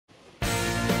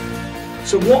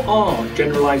So what are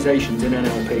generalisations in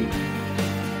NLP?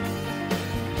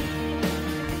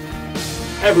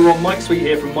 Hey everyone, Mike Sweet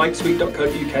here from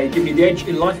mikesweet.co.uk, giving you the edge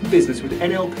in life and business with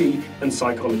NLP and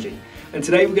psychology. And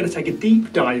today we're going to take a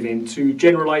deep dive into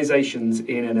generalisations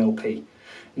in NLP.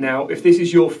 Now, if this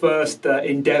is your first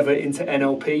endeavour into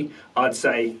NLP, I'd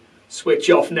say switch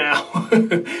off now.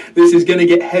 This is going to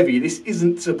get heavy. This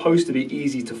isn't supposed to be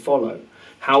easy to follow.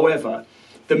 However,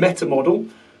 the Metamodel,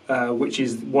 which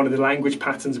is one of the language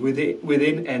patterns within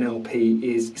NLP,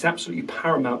 is absolutely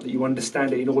paramount that you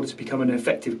understand it in order to become an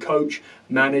effective coach,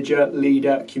 manager,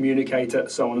 leader, communicator,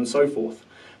 so on and so forth.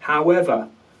 However,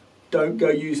 don't go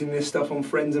using this stuff on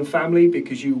friends and family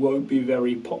because you won't be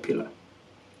very popular,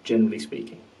 generally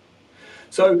speaking.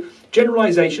 So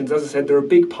generalisations, as I said, they're a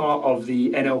big part of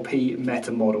the NLP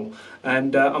meta model,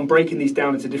 and I'm breaking these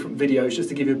down into different videos just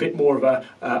to give you a bit more of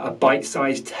a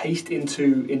bite-sized taste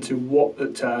into what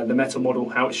the meta model,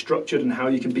 how it's structured and how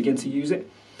you can begin to use it.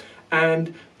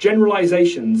 And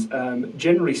generalisations,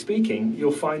 generally speaking,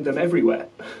 you'll find them everywhere.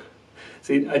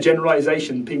 See, a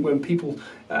generalisation, when people,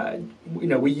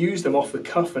 we use them off the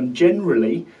cuff, and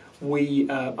generally we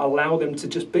allow them to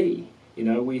just be. You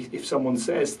know, if someone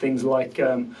says things like,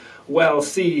 well,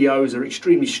 CEOs are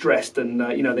extremely stressed and,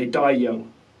 they die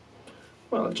young.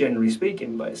 Well, generally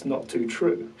speaking, but it's not too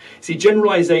true. See,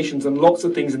 generalisations and lots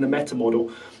of things in the meta model,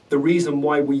 the reason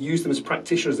why we use them as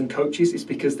practitioners and coaches is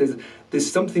because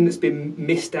there's something that's been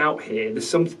missed out here. There's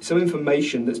some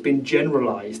information that's been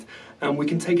generalised, and we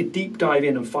can take a deep dive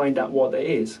in and find out what that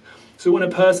is. So when a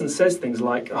person says things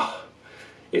like, oh,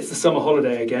 it's the summer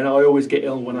holiday again, I always get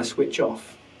ill when I switch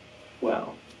off.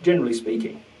 Well, generally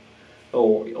speaking.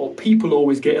 Or people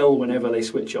always get ill whenever they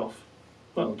switch off.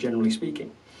 Well, generally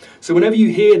speaking. So whenever you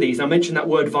hear these, I mentioned that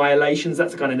word violations,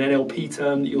 that's a kind of an NLP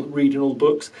term that you'll read in all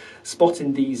books,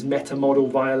 spotting these meta model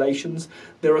violations.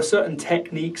 There are certain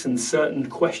techniques and certain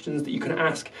questions that you can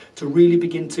ask to really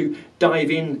begin to dive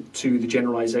into the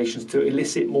generalisations, to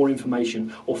elicit more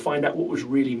information or find out what was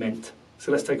really meant.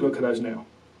 So let's take a look at those now.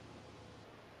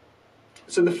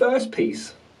 So the first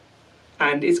piece,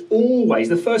 and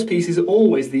the first piece is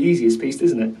always the easiest piece,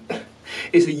 isn't it?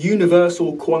 It's a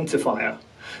universal quantifier.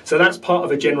 So that's part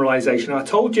of a generalisation. I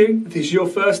told you, if this is your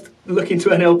first look into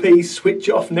NLP, switch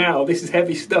off now. This is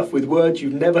heavy stuff with words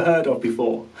you've never heard of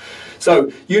before.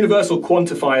 So universal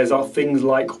quantifiers are things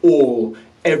like all,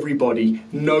 everybody,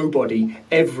 nobody,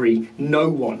 every, no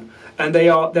one. And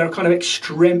they're kind of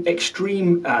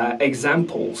extreme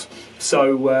examples.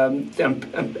 So,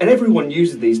 and everyone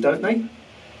uses these, don't they?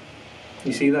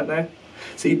 You see that there?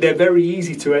 See, they're very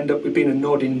easy to end up with being a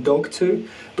nodding dog to,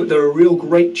 but they're a real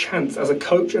great chance as a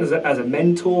coach, as a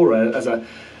mentor, as an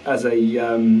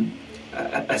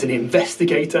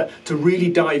investigator, to really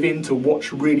dive into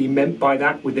what's really meant by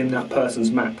that within that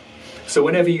person's map. So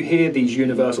whenever you hear these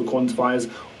universal quantifiers,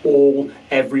 all,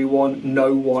 everyone,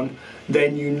 no one,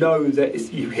 then you know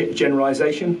that you hit a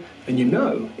generalisation, and you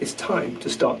know it's time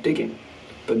to start digging,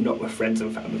 but not with friends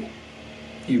and family.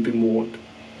 You've been warned.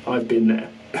 I've been there.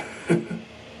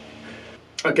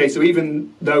 Okay, so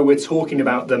even though we're talking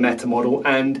about the meta model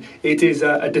and it is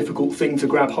a difficult thing to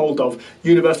grab hold of,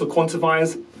 universal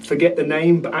quantifiers, forget the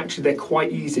name, but actually they're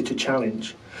quite easy to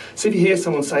challenge. So if you hear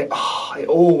someone say, oh, it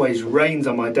always rains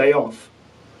on my day off,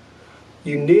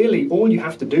 all you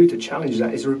have to do to challenge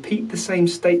that is repeat the same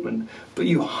statement, but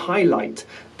you highlight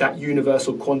that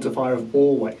universal quantifier of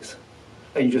always.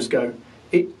 And you just go,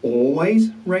 it always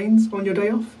rains on your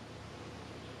day off?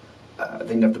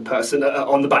 Then you have the person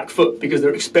on the back foot because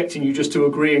they're expecting you just to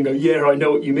agree and go, yeah, I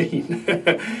know what you mean.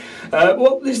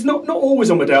 Well, it's not always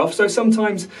on the day off, so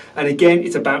sometimes, and again,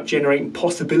 it's about generating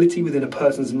possibility within a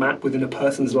person's map, within a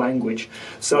person's language.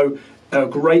 So a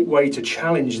great way to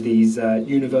challenge these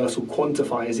universal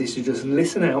quantifiers is to just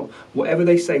listen out, whatever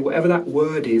they say, whatever that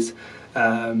word is.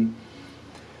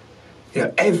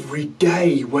 Every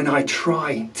day when I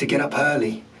try to get up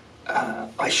early,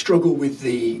 I struggle with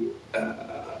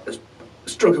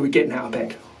getting out of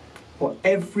bed. Well,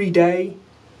 every day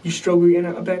you struggle with getting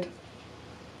out of bed?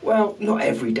 Well, not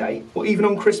every day. Well, even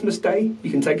on Christmas Day,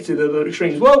 you can take it to the other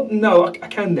extremes. Well, no, I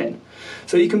can then.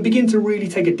 So you can begin to really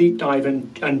take a deep dive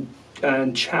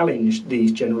and challenge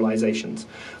these generalisations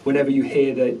whenever you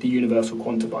hear the universal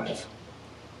quantifiers.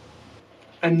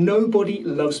 And nobody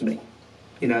loves me.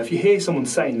 If you hear someone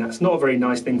saying that, it's not a very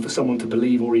nice thing for someone to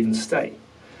believe or even say.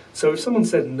 So if someone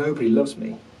says nobody loves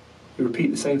me, you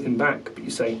repeat the same thing back, but you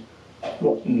say,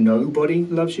 what, nobody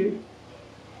loves you?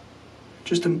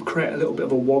 Just to create a little bit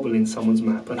of a wobble in someone's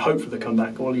map, and hopefully they come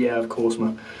back, well, yeah, of course,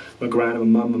 my gran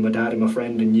and my mum and my dad and my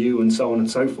friend and you and so on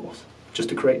and so forth, just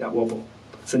to create that wobble.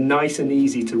 So nice and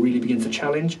easy to really begin to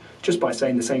challenge just by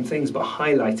saying the same things but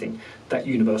highlighting that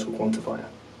universal quantifier.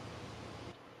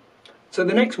 So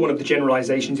the next one of the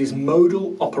generalizations is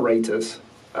modal operators.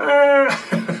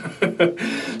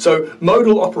 So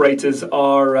modal operators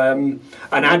are an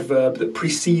adverb that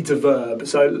precedes a verb.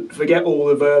 So forget all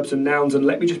the verbs and nouns and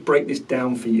let me just break this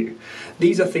down for you.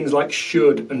 These are things like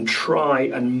should and try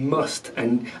and must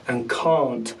and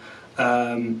can't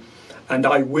and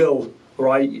I will.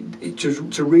 Right?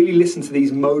 To really listen to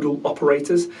these modal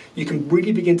operators, you can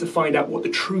really begin to find out what the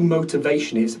true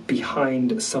motivation is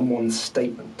behind someone's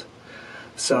statement.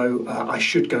 So I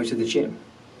should go to the gym.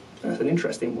 That's an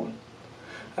interesting one.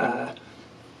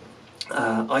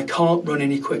 I can't run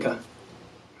any quicker.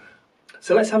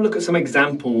 So let's have a look at some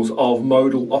examples of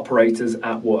modal operators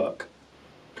at work.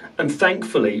 And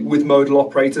thankfully, with modal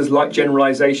operators like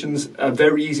generalizations, a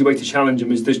very easy way to challenge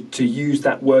them is to use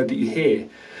that word that you hear.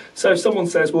 So if someone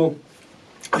says, well,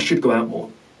 I should go out more.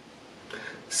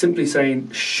 Simply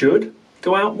saying should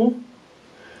go out more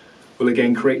will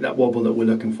again create that wobble that we're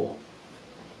looking for.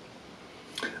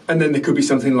 And then there could be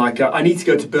something like, I need to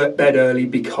go to bed early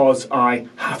because I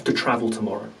have to travel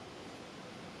tomorrow.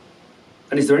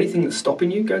 And is there anything that's stopping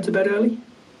you going to bed early?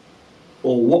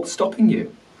 Or what's stopping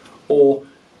you? Or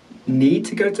need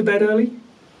to go to bed early?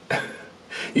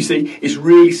 You see, it's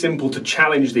really simple to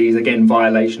challenge these, again,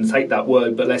 violations, take that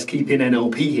word, but let's keep in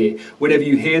NLP here. Whenever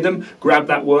you hear them, grab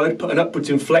that word, put an upwards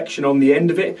inflection on the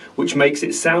end of it, which makes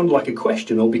it sound like a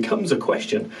question or becomes a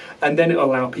question, and then it'll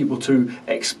allow people to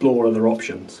explore other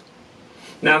options.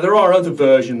 Now, there are other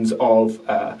versions of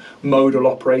modal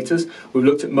operators. We've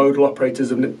looked at modal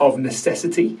operators of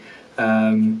necessity.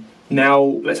 Now,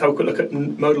 let's have a quick look at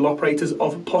modal operators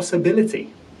of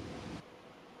possibility.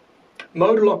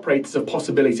 Modal operators of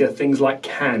possibility are things like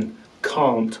can,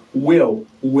 can't,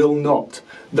 will not.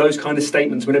 Those kind of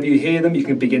statements, whenever you hear them, you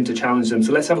can begin to challenge them.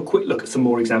 So let's have a quick look at some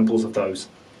more examples of those.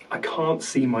 I can't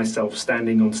see myself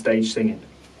standing on stage singing.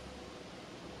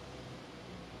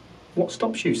 What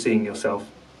stops you seeing yourself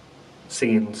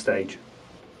singing on stage?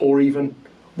 Or even,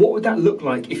 what would that look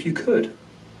like if you could?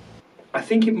 I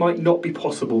think it might not be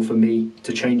possible for me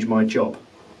to change my job.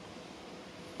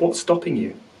 What's stopping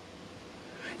you?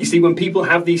 You see, when people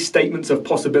have these statements of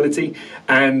possibility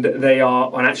and they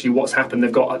are, and actually what's happened,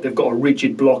 they've got a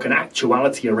rigid block and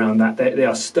actuality around that, they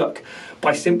are stuck.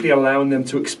 By simply allowing them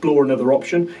to explore another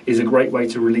option is a great way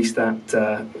to release that,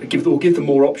 give them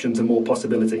more options and more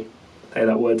possibility. Hey,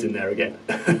 that word's in there again.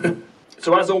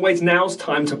 So as always, now's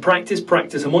time to practice,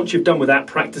 and once you've done with that,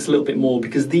 practice a little bit more,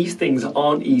 because these things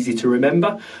aren't easy to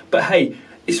remember. But hey,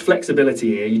 it's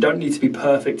flexibility here. You don't need to be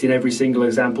perfect in every single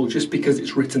example just because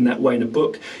it's written that way in a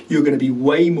book. You're going to be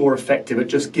way more effective at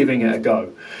just giving it a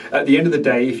go. At the end of the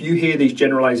day, if you hear these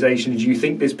generalizations, you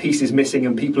think this piece is missing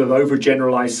and people have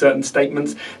overgeneralized certain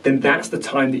statements, then that's the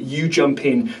time that you jump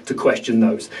in to question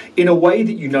those in a way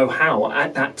that you know how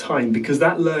at that time, because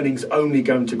that learning's only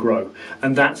going to grow,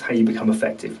 and that's how you become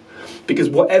effective. Because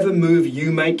whatever move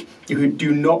you make, you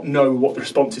do not know what the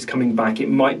response is coming back. It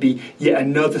might be yet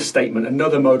another statement,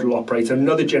 another modal operator,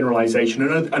 another generalization,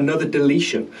 another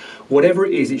deletion. Whatever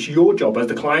it is, it's your job as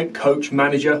the client, coach,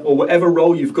 manager, or whatever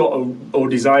role you've got or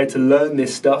desire to learn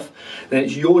this stuff, then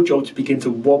it's your job to begin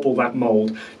to wobble that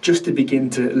mold, just to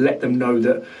begin to let them know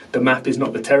that the map is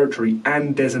not the territory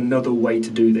and there's another way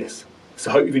to do this. So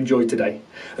I hope you've enjoyed today.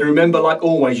 And remember, like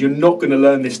always, you're not going to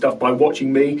learn this stuff by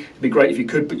watching me. It'd be great if you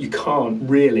could, but you can't,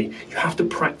 really. You have to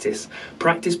practice.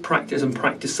 Practice, and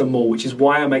practice some more, which is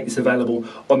why I make this available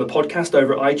on the podcast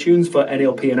over at iTunes for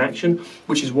NLP in Action,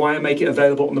 which is why I make it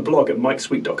available on the blog at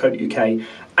mikesweet.co.uk,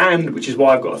 and which is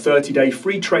why I've got a 30-day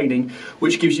free training,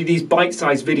 which gives you these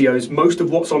bite-sized videos, most of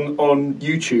what's on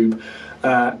YouTube,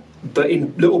 but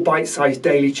in little bite-sized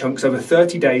daily chunks over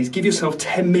 30 days. Give yourself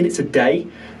 10 minutes a day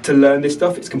to learn this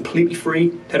stuff. It's completely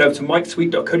free. Head over to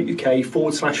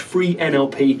mikesweet.co.uk/free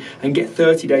NLP and get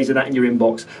 30 days of that in your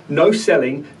inbox. No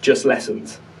selling, just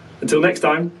lessons. Until next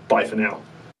time, bye for now.